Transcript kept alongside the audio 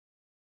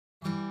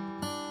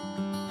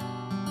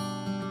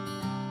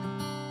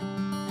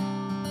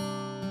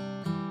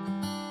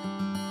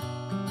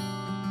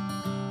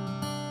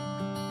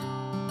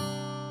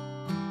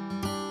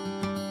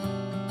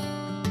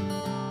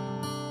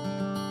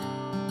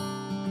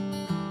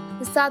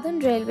The Southern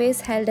Railways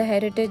held a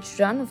heritage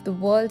run of the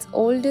world's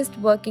oldest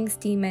working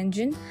steam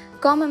engine,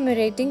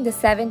 commemorating the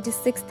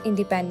 76th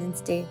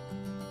Independence Day.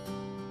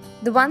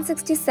 The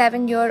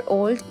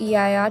 167-year-old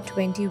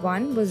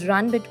EIR-21 was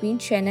run between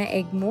Chennai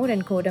Egmore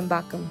and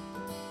Kodambakkam.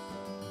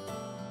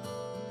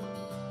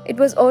 It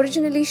was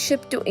originally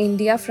shipped to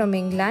India from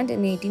England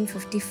in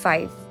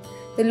 1855.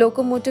 The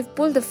locomotive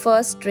pulled the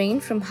first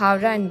train from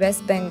Howrah in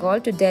West Bengal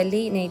to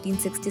Delhi in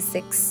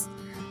 1866.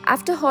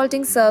 After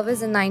halting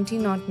service in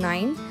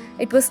 1909,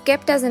 it was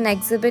kept as an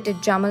exhibit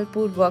at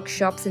Jamalpur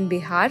workshops in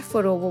Bihar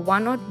for over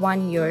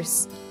 101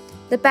 years.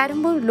 The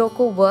Perumbur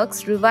Loco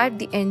Works revived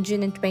the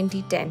engine in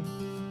 2010.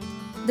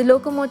 The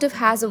locomotive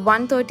has a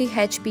 130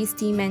 HP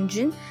steam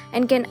engine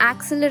and can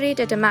accelerate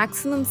at a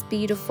maximum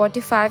speed of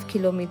 45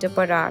 km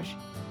per hour.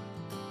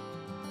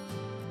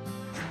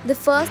 The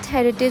first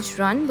heritage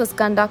run was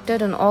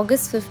conducted on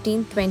August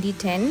 15,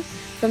 2010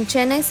 from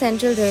Chennai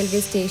Central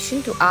Railway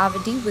Station to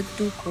Avadi with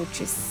 2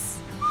 coaches.